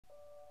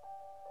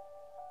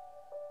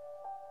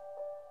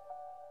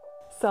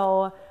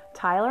So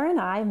Tyler and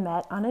I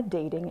met on a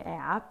dating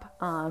app.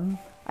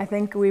 I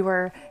think we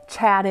were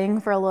chatting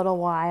for a little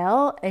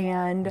while,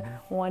 and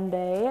one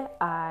day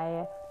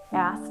I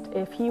asked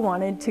if he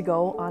wanted to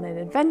go on an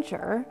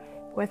adventure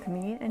with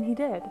me, and he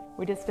did.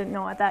 We just didn't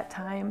know at that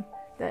time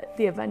that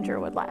the adventure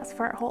would last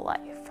for our whole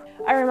life.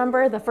 I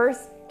remember the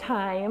first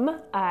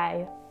time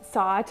I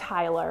saw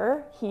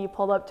Tyler, he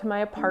pulled up to my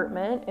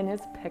apartment in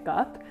his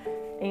pickup,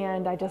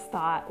 and I just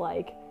thought,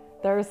 like,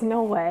 there's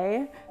no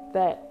way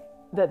that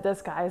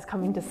this guy is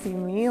coming to see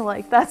me.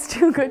 Like, that's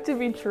too good to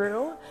be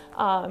true.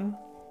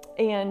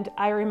 And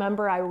I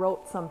remember I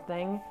wrote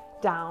something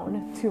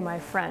down to my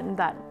friend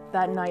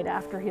that night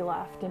after he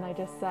left, and I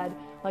just said,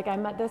 like, I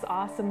met this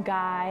awesome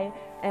guy,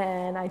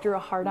 and I drew a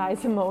heart eyes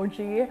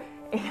emoji,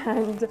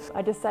 and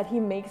I just said he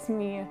makes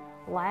me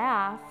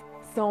laugh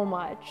so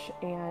much,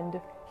 and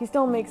he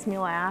still makes me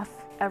laugh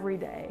every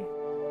day.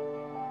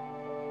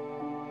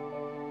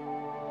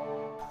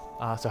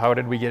 So how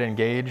did we get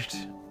engaged?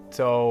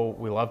 So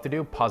we love to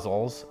do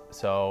puzzles.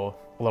 So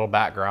a little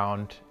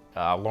background,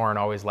 Lauren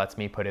always lets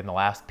me put in the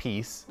last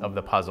piece of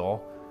the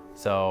puzzle.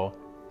 So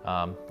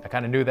I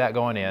kind of knew that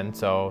going in.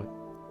 So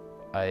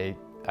I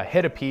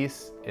hid a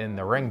piece in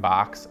the ring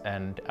box,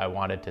 and I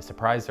wanted to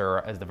surprise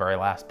her as the very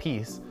last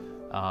piece.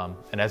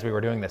 And as we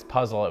were doing this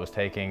puzzle, it was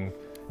taking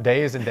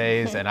days and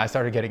days, and I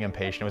started getting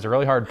impatient. It was a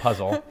really hard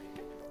puzzle.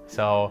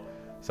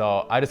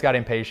 So I just got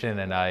impatient,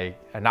 and I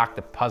knocked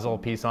the puzzle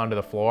piece onto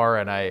the floor,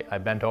 and I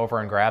bent over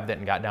and grabbed it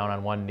and got down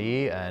on one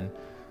knee. And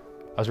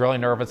I was really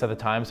nervous at the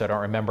time, so I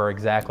don't remember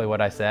exactly what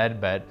I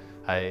said, but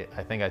I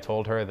think I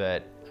told her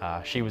that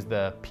she was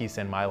the piece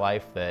in my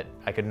life that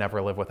I could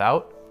never live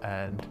without,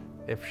 and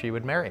if she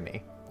would marry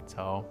me.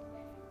 So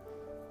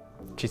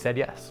she said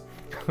yes.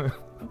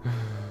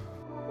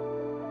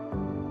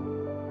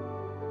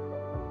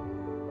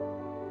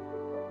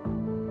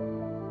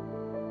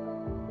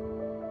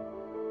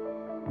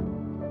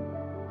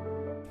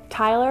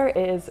 Tyler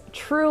is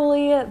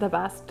truly the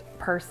best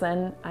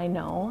person I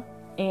know,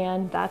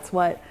 and that's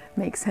what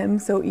makes him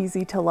so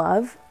easy to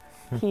love.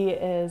 He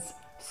is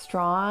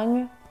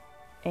strong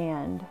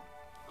and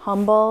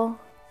humble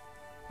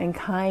and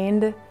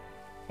kind,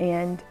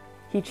 and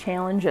he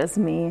challenges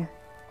me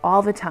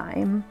all the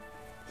time.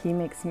 He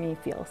makes me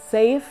feel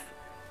safe,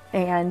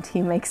 and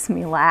he makes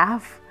me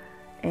laugh,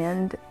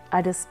 and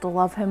I just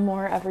love him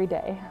more every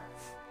day.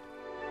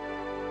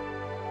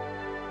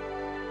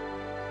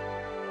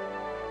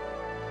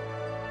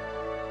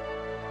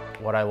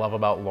 What I love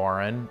about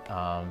Lauren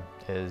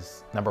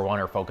is, number one,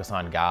 her focus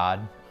on God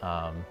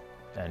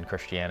and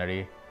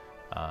Christianity,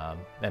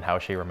 and how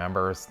she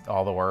remembers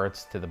all the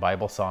words to the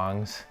Bible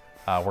songs,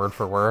 word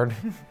for word,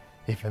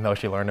 even though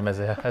she learned them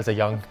as a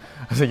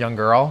young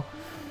girl.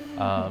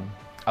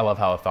 I love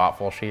how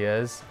thoughtful she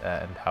is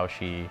and how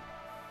she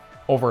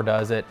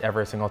overdoes it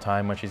every single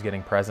time when she's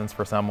getting presents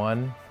for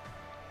someone.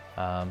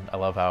 I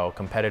love how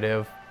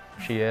competitive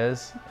she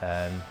is,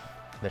 and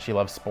that she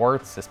loves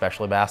sports,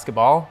 especially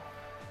basketball.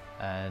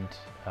 And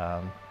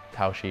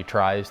how she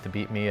tries to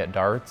beat me at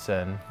darts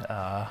and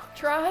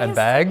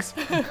bags.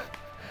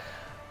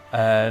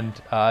 and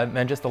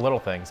just the little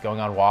things, going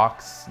on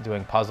walks,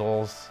 doing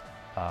puzzles,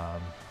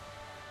 how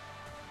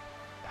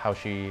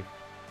she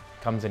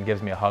comes and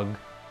gives me a hug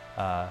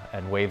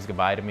and waves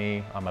goodbye to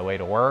me on my way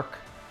to work,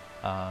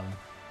 and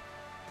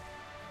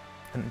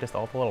just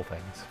all the little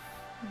things.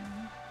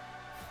 Mm-hmm.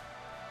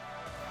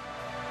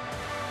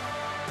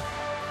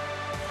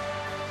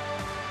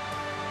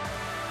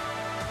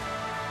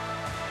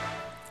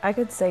 I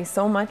could say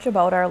so much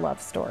about our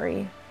love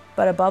story,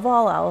 but above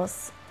all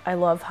else, I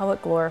love how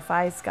it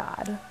glorifies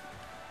God.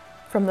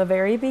 From the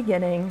very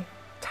beginning,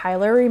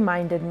 Tyler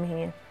reminded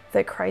me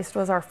that Christ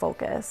was our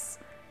focus,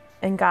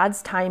 and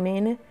God's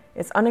timing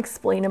is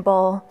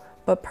unexplainable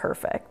but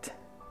perfect.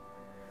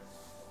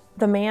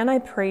 The man I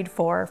prayed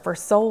for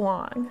so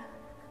long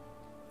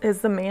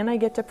is the man I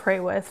get to pray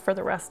with for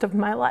the rest of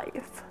my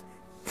life.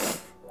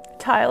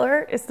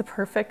 Tyler is the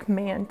perfect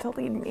man to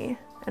lead me,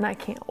 and I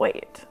can't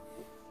wait.